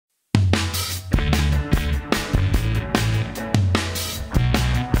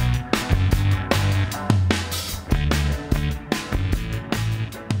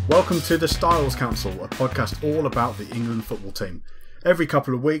Welcome to the Stiles Council, a podcast all about the England football team. Every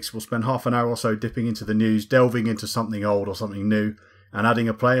couple of weeks we'll spend half an hour or so dipping into the news, delving into something old or something new, and adding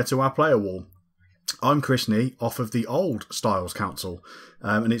a player to our player wall. I'm Chris Nee, off of the old Stiles Council,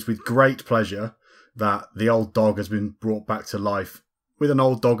 and it's with great pleasure that the old dog has been brought back to life with an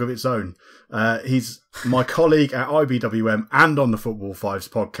old dog of its own. He's my colleague at IBWM and on the Football Fives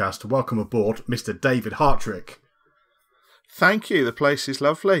podcast. Welcome aboard, Mr. David Hartrick. Thank you. The place is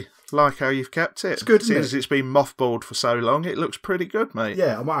lovely. Like how you've kept it. It's good, Seeing as it's been mothballed for so long, it looks pretty good, mate.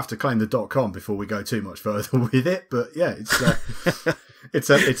 Yeah, I might have to claim the .com before we go too much further with it, but yeah,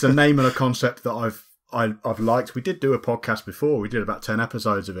 it's a name and a concept that I've liked. We did do a podcast before. We did about 10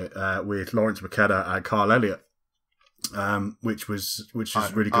 episodes of it with Lawrence McKedder and Carl Elliott, which was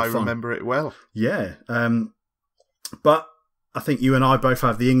really good fun. I remember it well. Yeah, but I think you and I both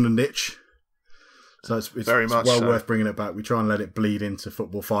have the England itch. So it's very much well worth bringing it back. We try and let it bleed into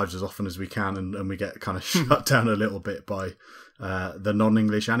Football Fives as often as we can, and we get kind of shut down a little bit by the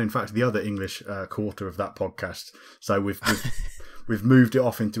non-English and, in fact, the other English quarter of that podcast. So we've moved it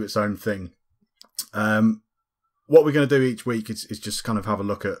off into its own thing. What we're going to do each week is just kind of have a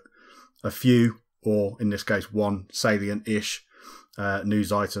look at a few, or in this case, one salient-ish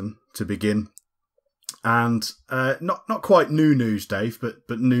news item to begin, and not quite new news, Dave,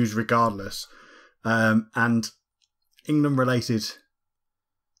 but news regardless. And England related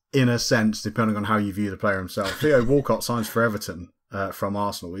in a sense, depending on how you view the player himself. Theo Walcott signs for Everton from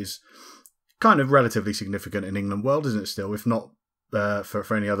Arsenal. He's kind of relatively significant in England world, isn't it still? If not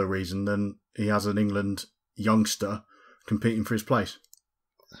for any other reason than he has an England youngster competing for his place.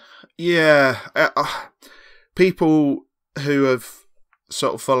 Yeah. People who have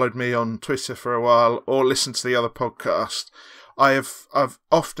sort of followed me on Twitter for a while or listened to the other podcast, I've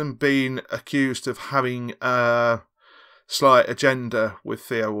often been accused of having a slight agenda with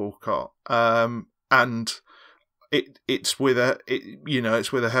Theo Walcott, and it's with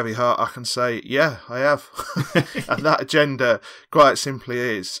a heavy heart I can say, yeah, I have, and that agenda quite simply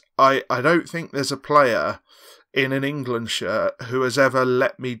is I don't think there's a player in an England shirt who has ever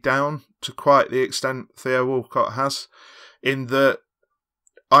let me down to quite the extent Theo Walcott has, in that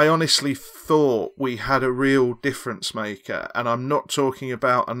I honestly thought we had a real difference maker, and I'm not talking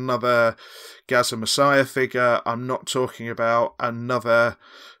about another Gaza Messiah figure. I'm not talking about another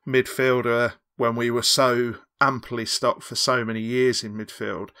midfielder when we were so amply stocked for so many years in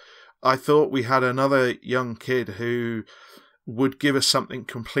midfield. I thought we had another young kid who would give us something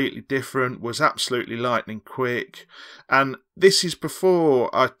completely different, was absolutely lightning quick. And this is before,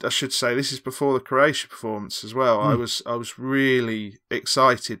 I should say, this is before the Croatia performance as well. I was really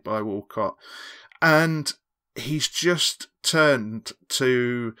excited by Walcott. And he's just turned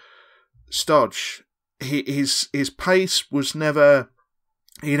to stodge. His pace was never...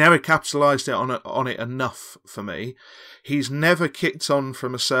 He never capitalised on it enough for me. He's never kicked on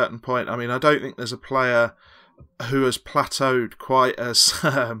from a certain point. I mean, I don't think there's a player who has plateaued quite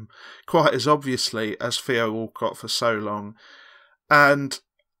as obviously as Theo Walcott for so long. And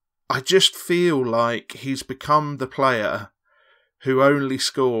I just feel like he's become the player who only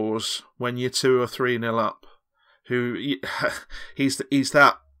scores when you're 2 or 3-0 up. He's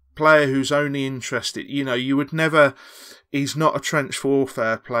that player who's only interested. You know, you would never... He's not a trench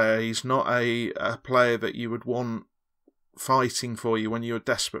warfare player. He's not a player that you would want fighting for you when you're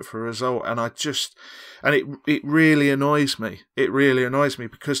desperate for a result. And it really annoys me. It really annoys me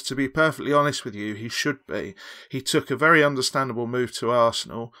because, to be perfectly honest with you, he should be. He took a very understandable move to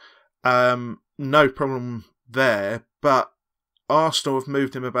Arsenal. No problem there, but Arsenal have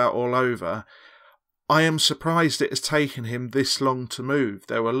moved him about all over. I am surprised it has taken him this long to move.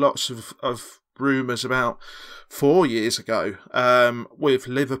 There were lots of rumours about 4 years ago with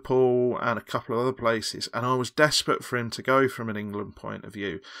Liverpool and a couple of other places, and I was desperate for him to go from an England point of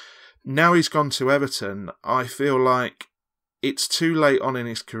view. Now he's gone to Everton, I feel like it's too late on in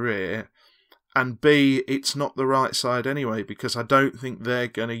his career, and B, it's not the right side anyway, because I don't think they're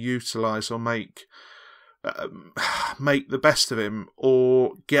going to utilise or make the best of him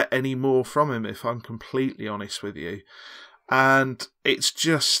or get any more from him, if I'm completely honest with you. And it's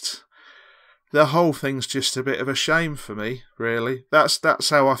just... The whole thing's just a bit of a shame for me, really. That's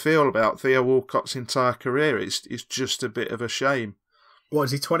how I feel about Theo Walcott's entire career. It's just a bit of a shame. What,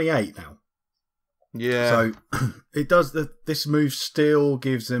 is he 28 now? Yeah. So it does. This move still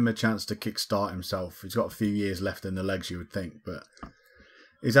gives him a chance to kickstart himself. He's got a few years left in the legs, you would think, but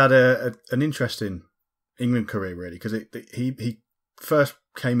he's had an interesting England career, really, because he first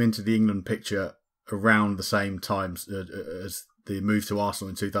came into the England picture around the same time as the move to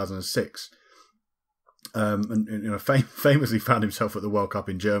Arsenal in 2006. and famously found himself at the World Cup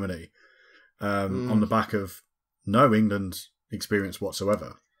in Germany on the back of no England experience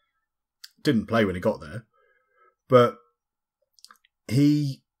whatsoever. Didn't play when he got there, but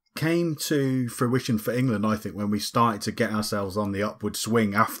he came to fruition for England, I think, when we started to get ourselves on the upward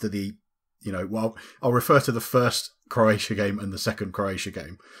swing after the, I'll refer to the first Croatia game and the second Croatia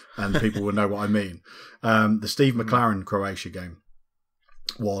game, and people will know what I mean. The Steve McLaren Croatia game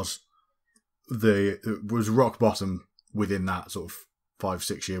was rock bottom within that sort of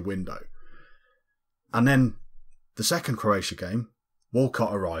 5-6 year window. And then the second Croatia game,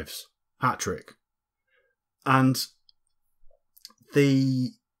 Walcott arrives, hat-trick. And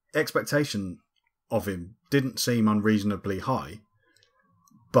the expectation of him didn't seem unreasonably high,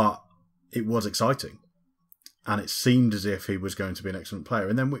 but it was exciting. And it seemed as if he was going to be an excellent player.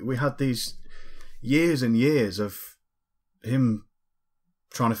 And then we had these years and years of him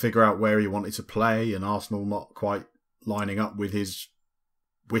trying to figure out where he wanted to play, and Arsenal not quite lining up with his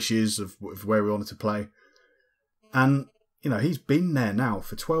wishes of where he wanted to play. And, he's been there now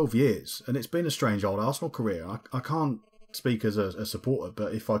for 12 years, and it's been a strange old Arsenal career. I can't speak as a supporter,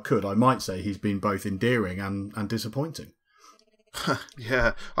 but if I could, I might say he's been both endearing and disappointing.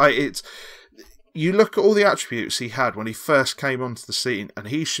 Yeah, you look at all the attributes he had when he first came onto the scene, and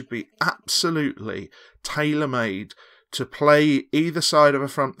he should be absolutely tailor-made to play either side of a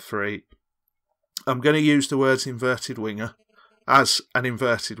front three. I'm going to use the words inverted winger. As an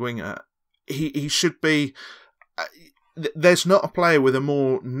inverted winger, he should be... There's not a player with a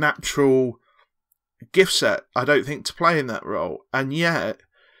more natural gift set, I don't think, to play in that role. And yet,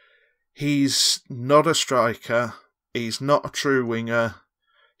 he's not a striker. He's not a true winger.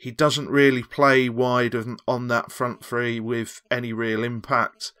 He doesn't really play wide on that front three with any real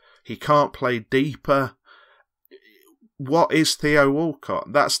impact. He can't play deeper. What is Theo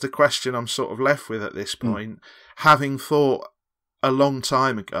Walcott? That's the question I'm sort of left with at this point. Having thought a long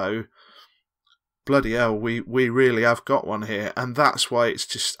time ago, bloody hell, we really have got one here. And that's why it's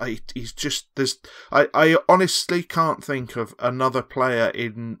just, I honestly can't think of another player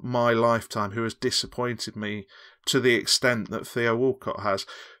in my lifetime who has disappointed me to the extent that Theo Walcott has.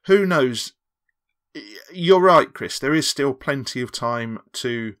 Who knows? You're right, Chris. There is still plenty of time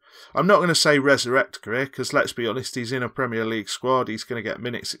to... I'm not going to say resurrect a career, because let's be honest, he's in a Premier League squad, he's going to get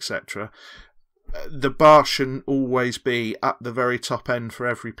minutes, etc. The bar shouldn't always be at the very top end for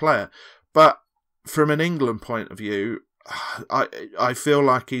every player. But from an England point of view, I feel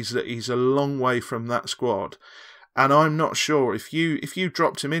like he's a long way from that squad. And I'm not sure, if you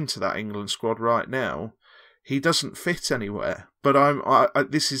dropped him into that England squad right now, he doesn't fit anywhere. But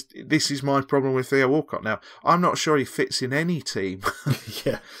this is my problem with Theo Walcott now. I'm not sure he fits in any team.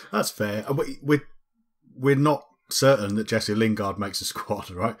 Yeah, that's fair. We're not certain that Jesse Lingard makes a squad,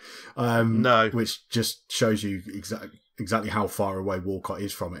 right? No. Which just shows you exactly how far away Walcott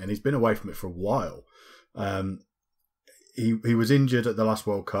is from it. And he's been away from it for a while. He was injured at the last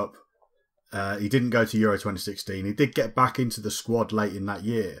World Cup. He didn't go to Euro 2016. He did get back into the squad late in that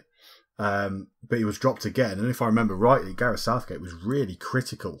year. But he was dropped again, and if I remember rightly, Gareth Southgate was really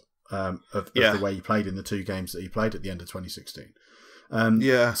critical of the way he played in the 2 games that he played at the end of 2016.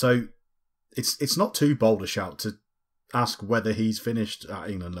 So it's not too bold a shout to ask whether he's finished at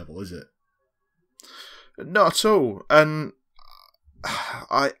England level, is it? Not at all, and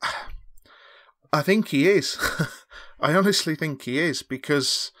I think he is. I honestly think he is,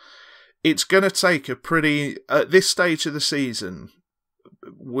 because it's going to take a pretty... At this stage of the season...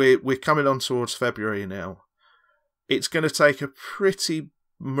 We're coming on towards February now. It's going to take a pretty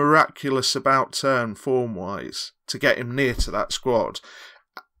miraculous about turn form-wise to get him near to that squad.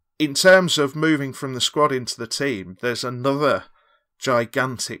 In terms of moving from the squad into the team, there's another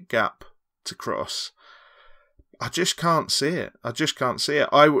gigantic gap to cross. I just can't see it.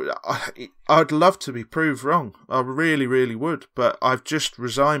 I'd love to be proved wrong. I really, really would. But I've just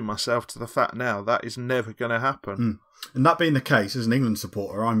resigned myself to the fact now that is never going to happen. And that being the case, as an England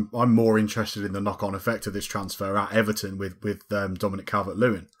supporter, I'm more interested in the knock-on effect of this transfer at Everton with Dominic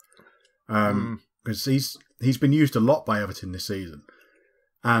Calvert-Lewin, because he's been used a lot by Everton this season,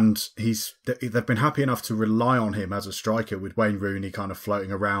 and they've been happy enough to rely on him as a striker with Wayne Rooney kind of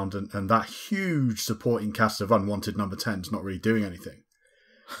floating around, and that huge supporting cast of unwanted number 10s not really doing anything.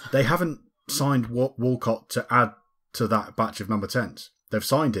 They haven't signed Walcott to add to that batch of number 10s. They've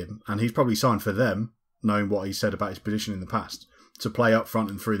signed him, and he's probably signed for them, knowing what he said about his position in the past, to play up front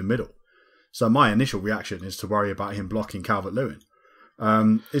and through the middle. So my initial reaction is to worry about him blocking Calvert-Lewin.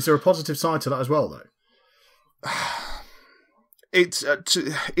 Is there a positive side to that as well, though?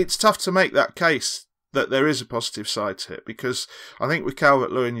 It's tough to make that case that there is a positive side to it, because I think with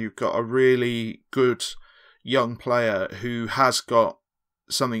Calvert-Lewin you've got a really good young player who has got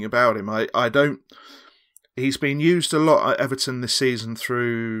something about him. He's been used a lot at Everton this season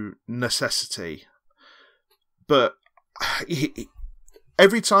through necessity, but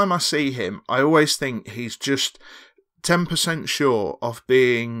every time I see him, I always think he's just 10% short of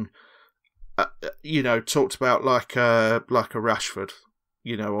being, talked about like a Rashford,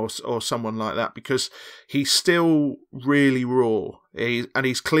 or someone like that, because he's still really raw.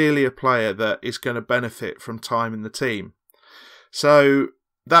 He's clearly a player that is going to benefit from time in the team. So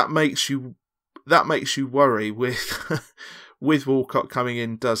that makes you worry with with Walcott coming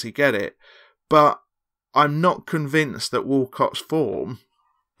in. Does he get it? But I'm not convinced that Walcott's form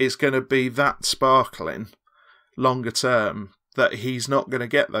is going to be that sparkling longer term, that he's not going to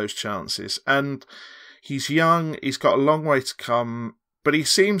get those chances. And he's young, he's got a long way to come, but he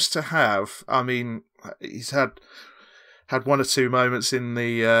seems to have, he's had one or two moments in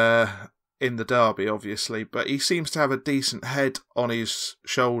the derby, obviously, but he seems to have a decent head on his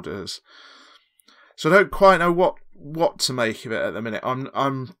shoulders. So I don't quite know what to make of it at the minute.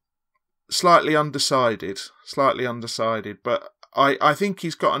 I'm slightly undecided, but I think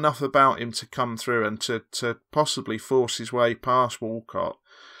he's got enough about him to come through and to possibly force his way past Walcott.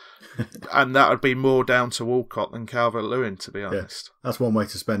 And that would be more down to Walcott than Calvert-Lewin, to be honest. Yeah, that's one way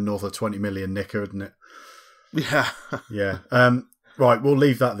to spend north of 20 million, Nicker, isn't it? Yeah. Yeah. Right, we'll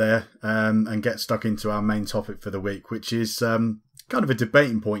leave that there and get stuck into our main topic for the week, which is kind of a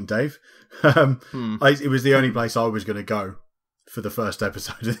debating point, Dave. It was the only place I was going to go for the first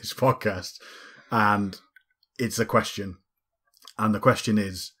episode of this podcast, and it's a question. And the question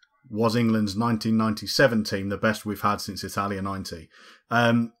is, was England's 1997 team the best we've had since Italia 90?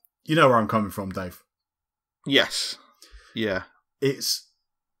 You know where I'm coming from, Dave? Yes. Yeah. It's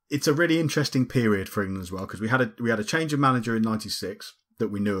a really interesting period for England as well, because we had a change of manager in 96 that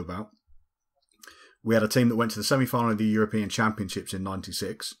we knew about. We had a team that went to the semi-final of the European Championships in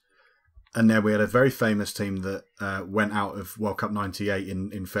 96. And then we had a very famous team that went out of World Cup 98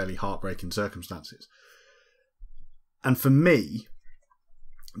 in fairly heartbreaking circumstances. And for me,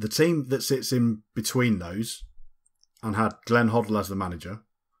 the team that sits in between those and had Glenn Hoddle as the manager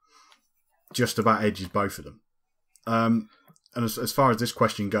just about edges both of them. And as far as this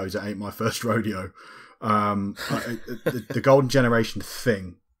question goes, it ain't my first rodeo. The Golden Generation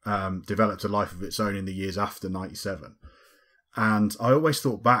thing developed a life of its own in the years after 97. And I always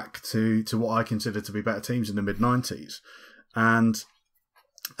thought back to what I consider to be better teams in the mid-90s. And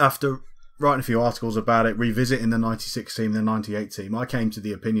after writing a few articles about it, revisiting the 96 team, the 98 team, I came to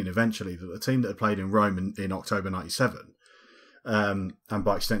the opinion eventually that the team that had played in Rome in October 97, and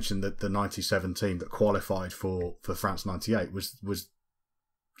by extension the 97 team that qualified for France 98 was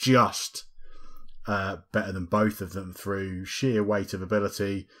just better than both of them through sheer weight of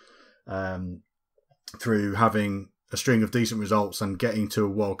ability, through having a string of decent results and getting to a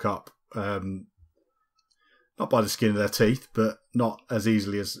World Cup, not by the skin of their teeth, but not as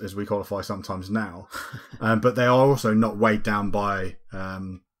easily as we qualify sometimes now. But they are also not weighed down by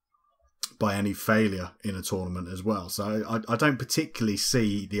any failure in a tournament as well. So I don't particularly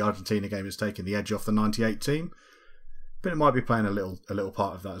see the Argentina game as taking the edge off the 98 team, but it might be playing a little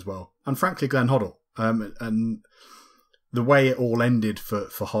part of that as well. And frankly, Glenn Hoddle, and the way it all ended for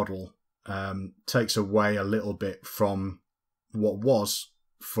Hoddle takes away a little bit from what was,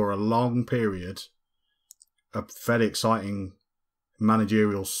 for a long period, a fairly exciting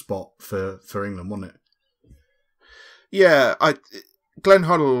managerial spot for England, wasn't it? Yeah, Glenn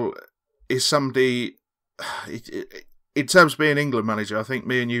Hoddle is somebody, in terms of being England manager, I think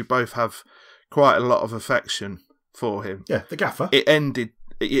me and you both have quite a lot of affection for him. Yeah, the gaffer. It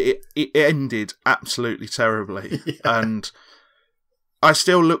ended absolutely terribly. Yeah. And I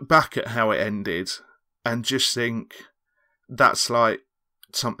still look back at how it ended and just think that's like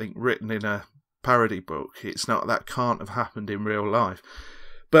something written in a parody book. It's not, that can't have happened in real life.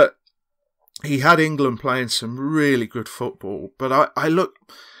 But he had England playing some really good football. But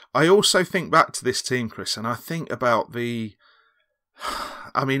I also think back to this team, Chris, and I think about it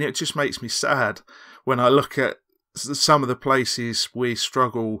just makes me sad when I look at some of the places we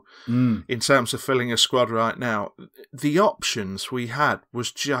struggle in terms of filling a squad right now. The options we had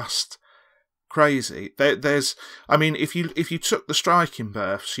was just crazy. If you took the striking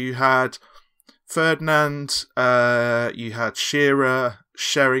berths, you had Ferdinand, you had Shearer,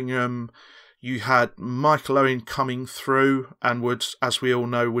 Sheringham, you had Michael Owen coming through and would, as we all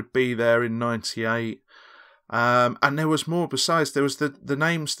know, would be there in 98. And there was more besides. There was the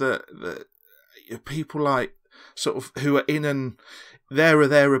names that people like, sort of, who are in there or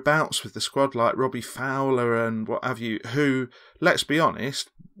thereabouts with the squad, like Robbie Fowler and what have you, who, let's be honest,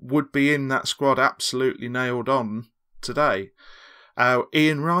 would be in that squad absolutely nailed on today.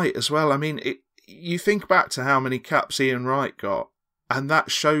 Ian Wright as well. I mean, you think back to how many caps Ian Wright got, and that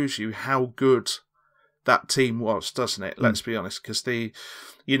shows you how good that team was, doesn't it? Let's be honest, because he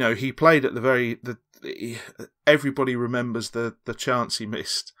played at everybody remembers the chance he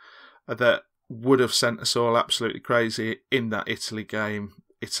missed that would have sent us all absolutely crazy in that Italy game.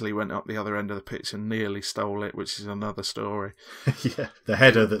 Italy went up the other end of the pitch and nearly stole it, which is another story. Yeah, the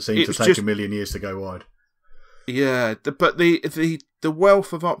header that seemed to take a million years to go wide. Yeah, but the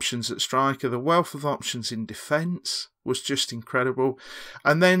wealth of options at striker, the wealth of options in defence was just incredible.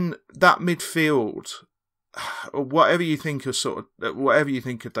 And then that midfield, whatever you think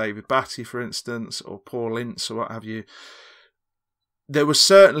of David Batty, for instance, or Paul Ince, or what have you, there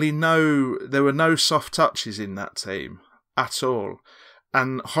were no soft touches in that team at all.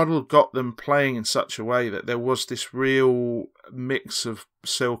 And Hoddle got them playing in such a way that there was this real mix of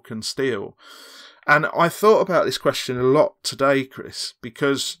silk and steel. And I thought about this question a lot today, Chris,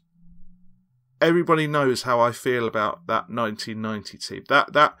 because everybody knows how I feel about that 1990 team.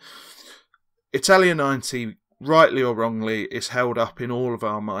 That Italia 90, rightly or wrongly, is held up in all of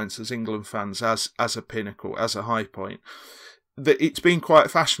our minds as England fans as a pinnacle, as a high point. That it's been quite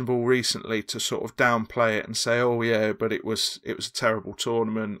fashionable recently to sort of downplay it and say, oh yeah, but it was a terrible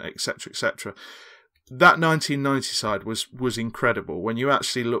tournament, etc., etc. That 1990 side was incredible when you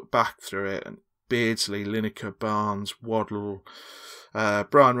actually look back through it. And Beardsley, Lineker, Barnes, Waddle,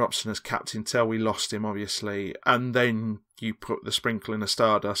 Brian Robson as captain till we lost him, obviously, and then you put the sprinkling of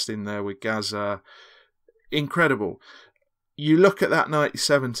stardust in there with Gaza. Incredible. You look at that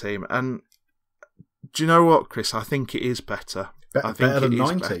 97 team, and do you know what, Chris? I think it is better. I think better than it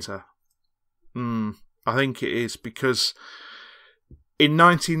is 90. better. I think it is, because in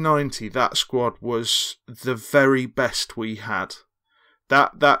 1990 that squad was the very best we had.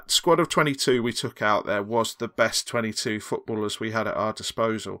 That squad of 22 we took out there was the best 22 footballers we had at our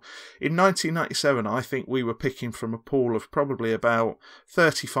disposal. In 1997, I think we were picking from a pool of probably about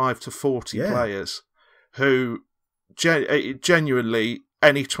 35 to 40 players who genuinely,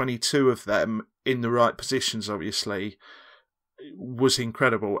 any 22 of them in the right positions, obviously, was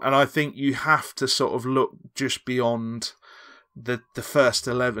incredible. And I think you have to sort of look just beyond the first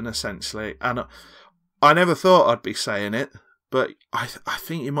 11, essentially. And I never thought I'd be saying it, but I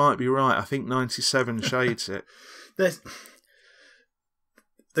think you might be right. I think 97 shades it. The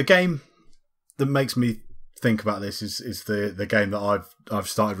game that makes me think about this is the game that I've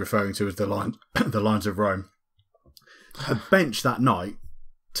started referring to as the Lines of Rome. The bench that night: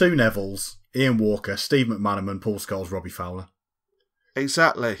 2 Nevilles, Ian Walker, Steve McManaman, Paul Scholes, Robbie Fowler.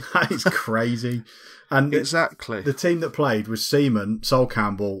 Exactly. That is crazy. And exactly. The team that played was Seaman, Sol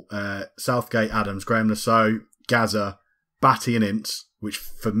Campbell, Southgate, Adams, Graham Lasso, Gaza, Batty and Ince, which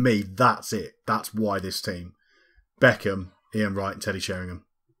for me, that's it. That's why this team. Beckham, Ian Wright and Teddy Sheringham.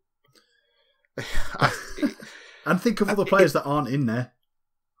 And think of all the players that aren't in there.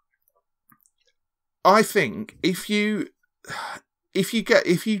 I think if you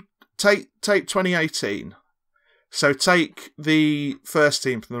take 2018, so take the first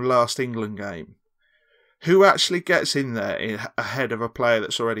team from the last England game, who actually gets in there ahead of a player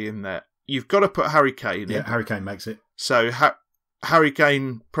that's already in there? You've got to put Harry Kane in. Yeah, Harry Kane makes it. So Harry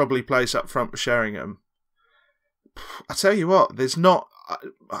Kane probably plays up front with Sheringham. I tell you what, there's not,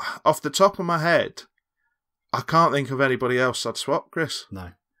 off the top of my head, I can't think of anybody else I'd swap, Chris.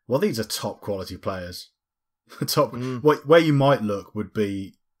 No. Well, these are top quality players. Where you might look would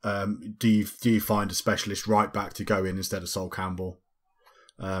be, do you find a specialist right back to go in instead of Sol Campbell?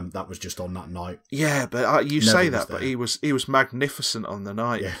 That was just on that night. Yeah, but you say that, but he was magnificent on the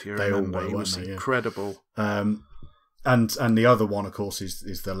night. Yeah, if you remember, he was incredible. And the other one, of course,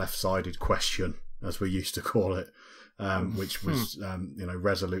 is the left-sided question, as we used to call it, which was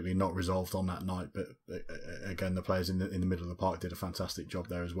resolutely not resolved on that night. But again, the players in the middle of the park did a fantastic job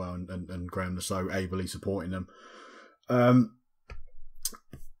there as well, and Graham Lasso ably supporting them.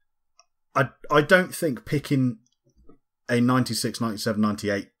 I don't think picking a 96, 97,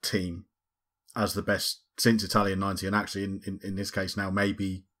 98 team as the best since Italian 90, and actually in this case now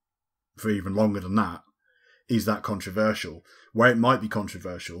maybe for even longer than that, is that controversial. Where it might be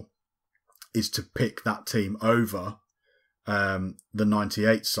controversial is to pick that team over the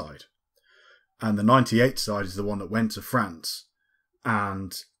 98 side. And the 98 side is the one that went to France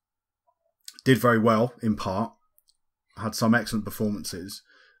and did very well in part, had some excellent performances,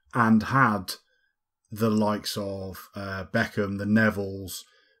 and had the likes of Beckham, the Nevilles,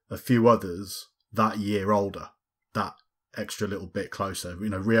 a few others that year older. That extra little bit closer. You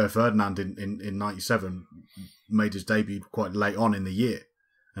know, Rio Ferdinand in 97 made his debut quite late on in the year,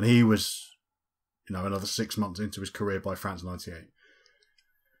 and he was, you know, another 6 months into his career by France 98.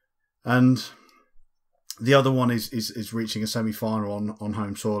 And the other one is reaching a semi-final on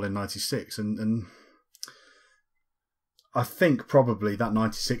home soil in 96, and I think probably that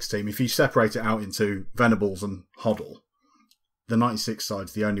 96 team, if you separate it out into Venables and Hoddle, the 96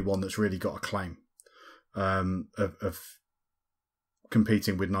 side's the only one that's really got a claim of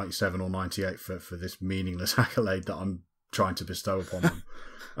competing with 97 or 98 for this meaningless accolade that I'm trying to bestow upon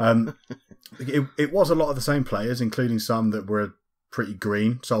them. It was a lot of the same players, including some that were pretty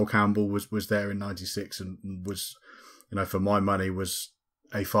green. Sol Campbell was there in 96 and was, you know, for my money, was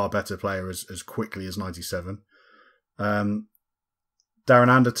a far better player as quickly as 97. Darren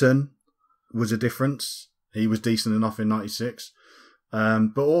Anderton was a difference. He was decent enough in 96.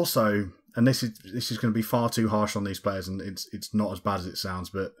 But also, and this is going to be far too harsh on these players, and it's not as bad as it sounds,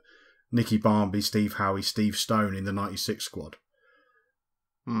 but Nicky Barmby, Steve Howie, Steve Stone in the 96 squad.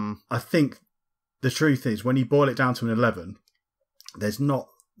 I think the truth is, when you boil it down to an 11, there's not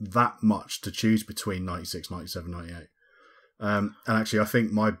that much to choose between 96, 97, 98. And actually, I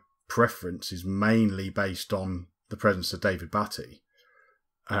think my preference is mainly based on the presence of David Batty.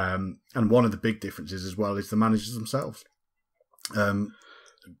 And one of the big differences as well is the managers themselves.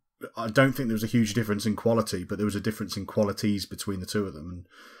 I don't think there was a huge difference in quality, but there was a difference in qualities between the two of them. And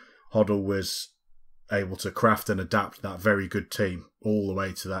Hoddle was able to craft and adapt that very good team all the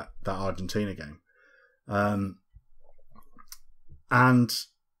way to that Argentina game. And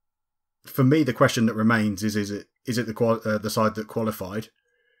for me, the question that remains is it the side that qualified,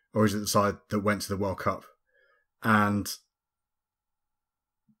 or is it the side that went to the World Cup? And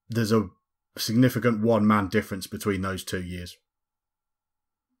there's a significant one-man difference between those 2 years.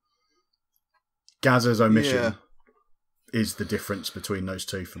 Gazza's omission is the difference between those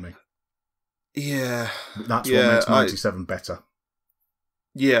two for me. Yeah. That's what makes 97 better.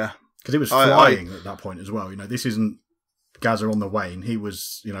 Yeah. Because it was flying at that point as well. You know, this isn't Gazza on the wane. He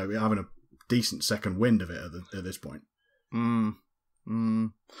was, you know, having a decent second wind of it at this point. I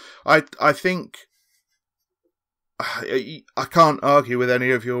think I can't argue with any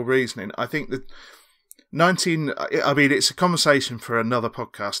of your reasoning. I think that it's a conversation for another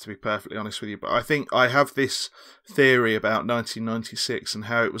podcast, to be perfectly honest with you, but I think I have this theory about 1996 and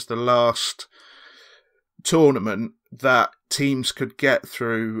how it was the last tournament that teams could get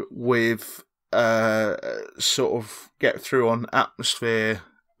through with sort of get through on atmosphere,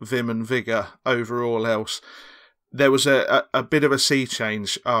 vim and vigour over all else. There was a bit of a sea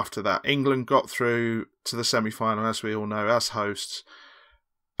change after that. England got through to the semi-final, as we all know, as hosts,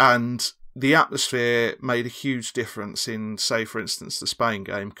 and the atmosphere made a huge difference in, say, for instance, the Spain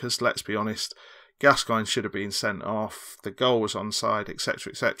game, because let's be honest, Gascoigne should have been sent off, the goal was onside,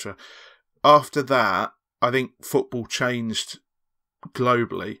 etc., etc. After that, I think football changed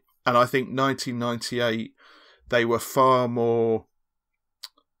globally, and I think 1998, they were far more...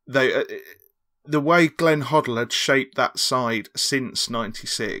 the way Glenn Hoddle had shaped that side since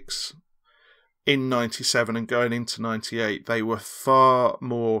 96, in 97 and going into 98, they were far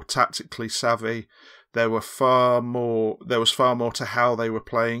more tactically savvy. There was far more to how they were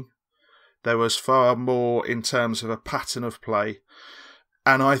playing. There was far more in terms of a pattern of play.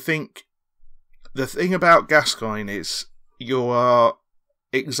 And I think the thing about Gascoigne is, you are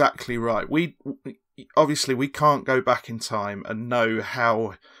exactly right. We can't go back in time and know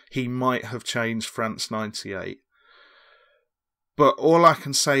how he might have changed France 98. But all I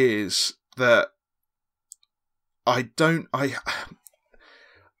can say is that I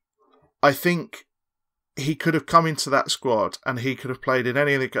think he could have come into that squad and he could have played in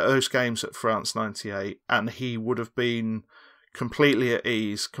any of those games at France 98 and he would have been completely at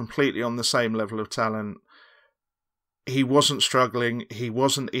ease, completely on the same level of talent. He wasn't struggling, he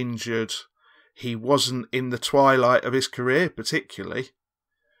wasn't injured, he wasn't in the twilight of his career particularly,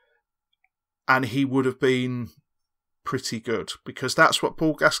 and he would have been pretty good, because that's what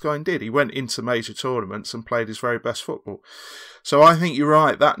Paul Gascoigne did. He went into major tournaments and played his very best football. So I think you're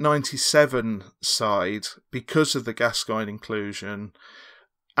right, that 97 side, because of the Gascoigne inclusion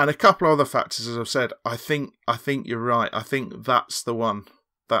and a couple of other factors, as I've said, I think you're right. I think that's the one.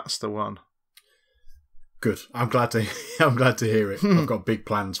 That's the one. Good. I'm glad to hear it. I've got big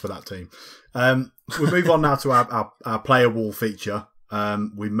plans for that team. We'll move on now to our player wall feature.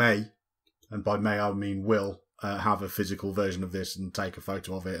 We may, and by may I mean will, have a physical version of this and take a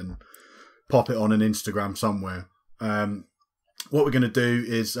photo of it and pop it on an Instagram somewhere. What we're going to do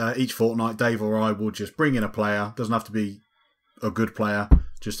is each fortnight, Dave or I will just bring in a player. Doesn't have to be a good player.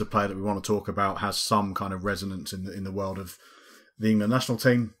 just a player that we want to talk about, has some kind of resonance in the world of the England national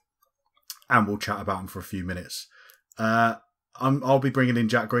team, and we'll chat about him for a few minutes. I'll be bringing in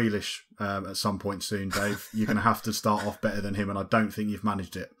Jack Grealish at some point soon, Dave. You're going to have to start off better than him, and I don't think you've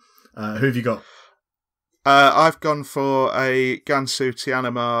managed it. Who have you got? I've gone for a Gansu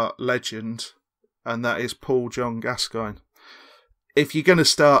Tianama legend, and that is Paul Gascoigne. If you're going to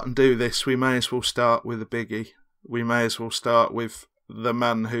start and do this, we may as well start with a biggie. We may as well start with the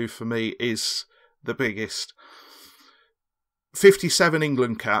man who, for me, is the biggest. 57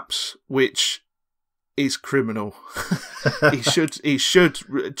 England caps, which is criminal. he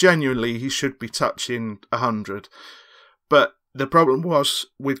should genuinely, he should be touching 100. But the problem was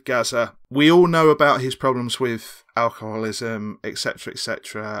with Gazza, we all know about his problems with alcoholism,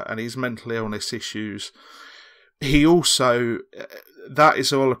 etc., and his mental illness issues. He also, that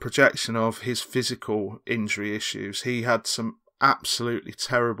is all a projection of his physical injury issues. He had some absolutely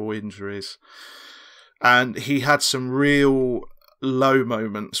terrible injuries, and he had some real low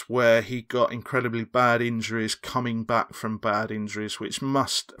moments where he got incredibly bad injuries coming back from bad injuries, which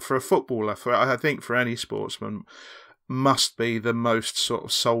must, for a footballer, I think for any sportsman, must be the most sort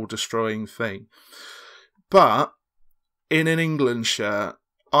of soul-destroying thing. But in an England shirt,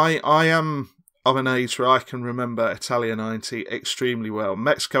 I am of an age where I can remember Italia 90 extremely well.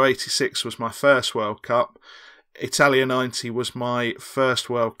 Mexico 86 was my first World Cup. Italia 90 was my first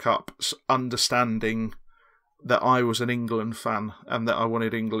World Cup understanding that I was an England fan and that I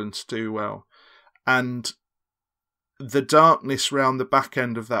wanted England to do well. And the darkness round the back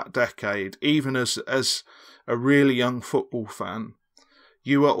end of that decade, even as a really young football fan,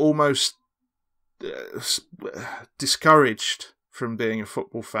 you were almost discouraged from being a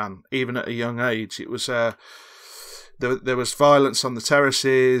football fan, even at a young age. It was there was violence on the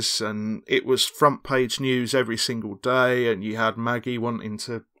terraces, and it was front page news every single day, and you had Maggie wanting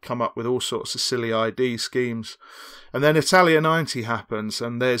to come up with all sorts of silly ID schemes. And then Italia 90 happens,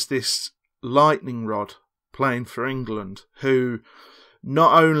 and there's this lightning rod playing for England, who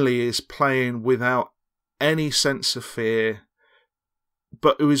not only is playing without any sense of fear,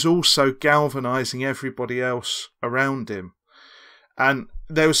 but who is also galvanising everybody else around him. And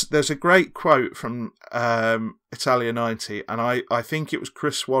there's a great quote from Italia 90, and I think it was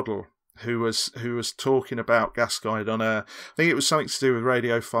Chris Waddle who was talking about Gascoigne on I think it was something to do with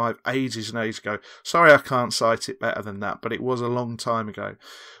Radio 5 ages and ages ago. Sorry I can't cite it better than that, but it was a long time ago,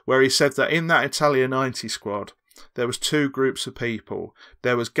 where he said that in that Italia 90 squad, there was two groups of people.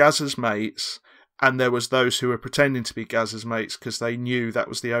 There was Gazza's mates, and there was those who were pretending to be Gazza's mates because they knew that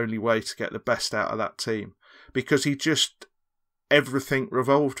was the only way to get the best out of that team, because everything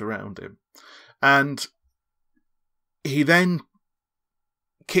revolved around him. And he then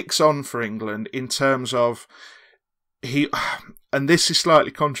kicks on for England in terms of and this is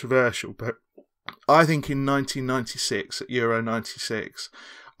slightly controversial, but I think in 1996 at Euro 96,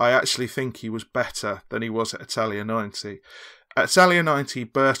 I actually think he was better than he was at Italia 90. At Italia 90, he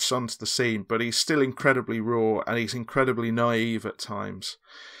bursts onto the scene, but he's still incredibly raw and he's incredibly naive at times.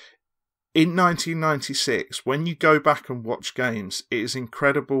 In 1996, when you go back and watch games, it is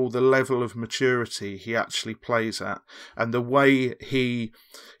incredible the level of maturity he actually plays at, and the way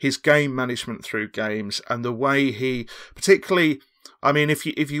his game management through games, and the way he, particularly, I mean, if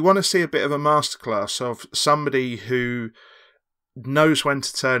you want to see a bit of a masterclass of somebody who knows when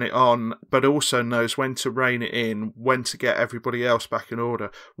to turn it on, but also knows when to rein it in, when to get everybody else back in order,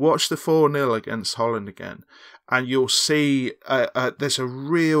 watch the 4-0 against Holland again, and you'll see there's a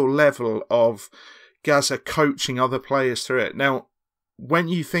real level of Gazza coaching other players through it. Now, when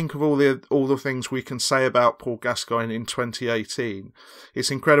you think of all the things we can say about Paul Gascoigne in 2018,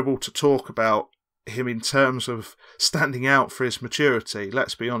 it's incredible to talk about him in terms of standing out for his maturity,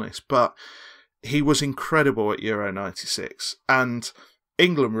 let's be honest, but he was incredible at Euro 96, and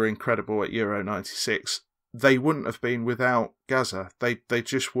England were incredible at Euro 96. They wouldn't have been without Gazza. They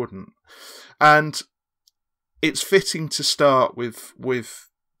just wouldn't. And it's fitting to start with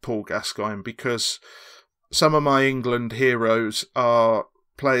Paul Gascoigne, because some of my England heroes are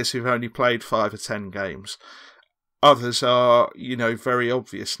players who've only played 5 or 10 games. Others are, very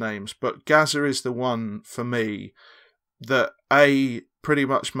obvious names. But Gazza is the one, for me, that pretty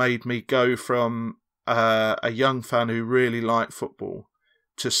much made me go from a young fan who really liked football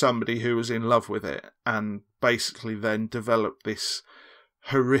to somebody who was in love with it, and basically then developed this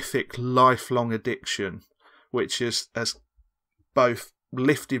horrific lifelong addiction, which has both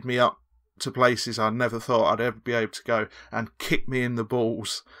lifted me up to places I never thought I'd ever be able to go, and kicked me in the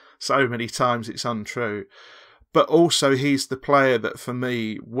balls so many times it's untrue. But also he's the player that, for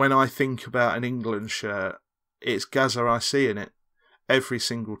me, when I think about an England shirt, it's Gazza I see in it. every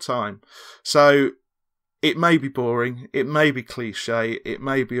single time. So it may be boring, it may be cliche, it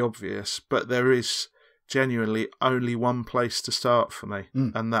may be obvious, but there is genuinely only one place to start for me,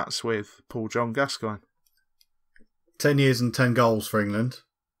 and that's with Paul John Gascoigne. 10 years and 10 goals for England.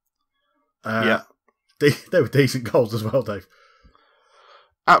 Yeah. They were decent goals as well, Dave.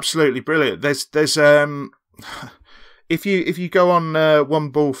 Absolutely brilliant. There's if you go on One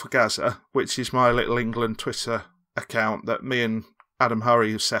Ball for Gaza, which is my Little England Twitter account that me and Adam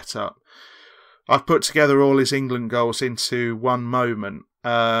Hurrey have set up, I've put together all his England goals into one moment,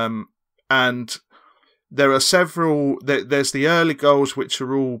 and there are several. There's the early goals, which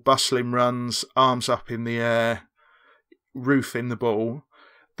are all bustling runs, arms up in the air, roofing the ball.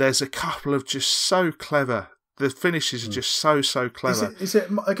 There's a couple of just so clever. The finishes are just so clever. Is it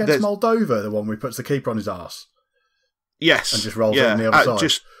against Moldova, the one where he puts the keeper on his arse? Yes. And just rolls it on the other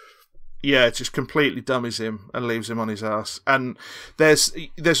side? Just completely dummies him and leaves him on his arse. And there's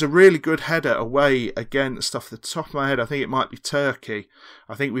a really good header away against, off the top of my head, I think it might be Turkey.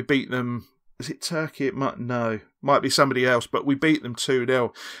 I think we beat them. Is it Turkey? Might be somebody else, but we beat them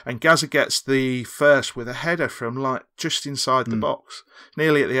 2-0. And Gaza gets the first with a header from like just inside the box,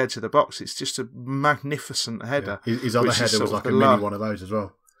 nearly at the edge of the box. It's just a magnificent header. Yeah. His other header was like a mini one of those as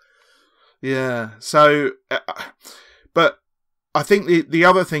well. Yeah. So, but I think the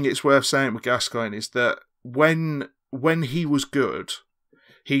other thing it's worth saying with Gascoigne is that when he was good,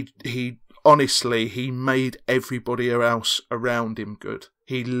 he honestly, he made everybody else around him good.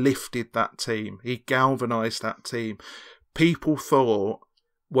 He lifted that team. He galvanised that team. People thought,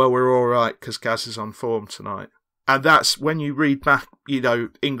 well, we're all right because Gaz is on form tonight. And that's when you read back,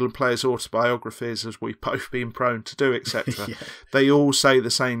 England players' autobiographies, as we've both been prone to do, etc. Yeah. They all say the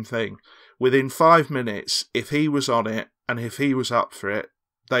same thing. Within 5 minutes, if he was on it and if he was up for it,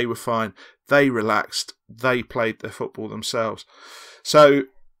 they were fine. They relaxed. They played their football themselves. So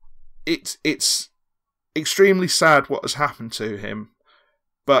it's extremely sad what has happened to him,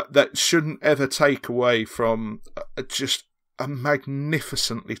 but that shouldn't ever take away from just a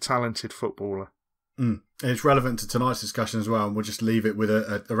magnificently talented footballer. And it's relevant to tonight's discussion as well, and we'll just leave it with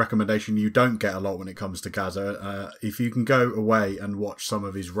a recommendation you don't get a lot when it comes to Gaza. If you can go away and watch some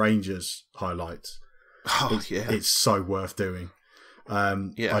of his Rangers highlights, it's so worth doing.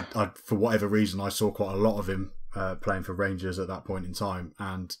 I for whatever reason, I saw quite a lot of him playing for Rangers at that point in time,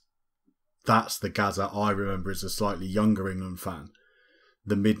 and that's the Gaza I remember as a slightly younger England fan,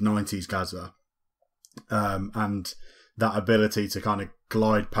 the mid-90s Gaza, and that ability to kind of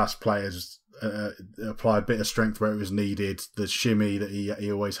glide past players, apply a bit of strength where it was needed, the shimmy that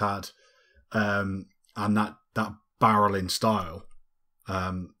he always had, and that barreling style,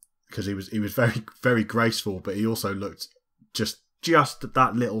 because he was very, very graceful, but he also looked just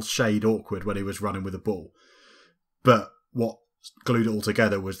that little shade awkward when he was running with the ball. But what glued it all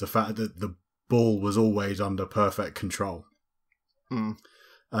together was the fact that the ball was always under perfect control.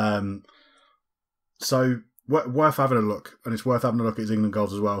 So worth having a look, and it's worth having a look at his England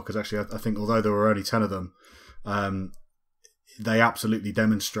goals as well, because actually I think although there were only 10 of them, they absolutely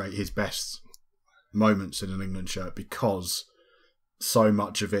demonstrate his best moments in an England shirt, because so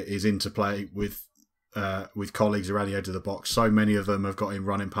much of it is interplay with colleagues around the edge of the box. So many of them have got him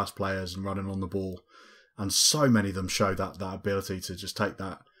running past players and running on the ball, and so many of them show that ability to just take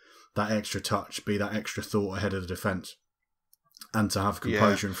that extra touch, be that extra thought ahead of the defence, and to have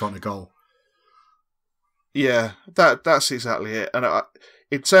composure in front of goal. Yeah, that's exactly it. And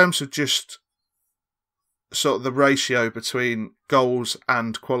in terms of just sort of the ratio between goals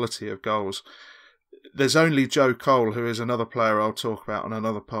and quality of goals, there's only Joe Cole, who is another player I'll talk about on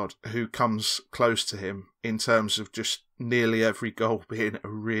another pod, who comes close to him in terms of just nearly every goal being a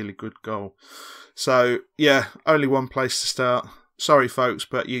really good goal. So, yeah, only one place to start. Sorry, folks,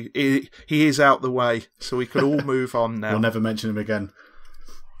 but he is out the way, so we could all move on now. We'll never mention him again.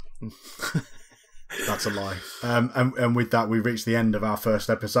 That's a lie. And with that, we reached the end of our first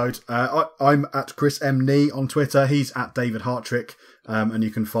episode. I'm at Chris M. Nee on Twitter. He's at David Hartrick. And you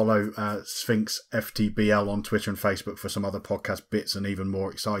can follow Sphinx FTBL on Twitter and Facebook for some other podcast bits and even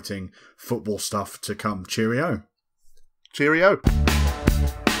more exciting football stuff to come. Cheerio. Cheerio.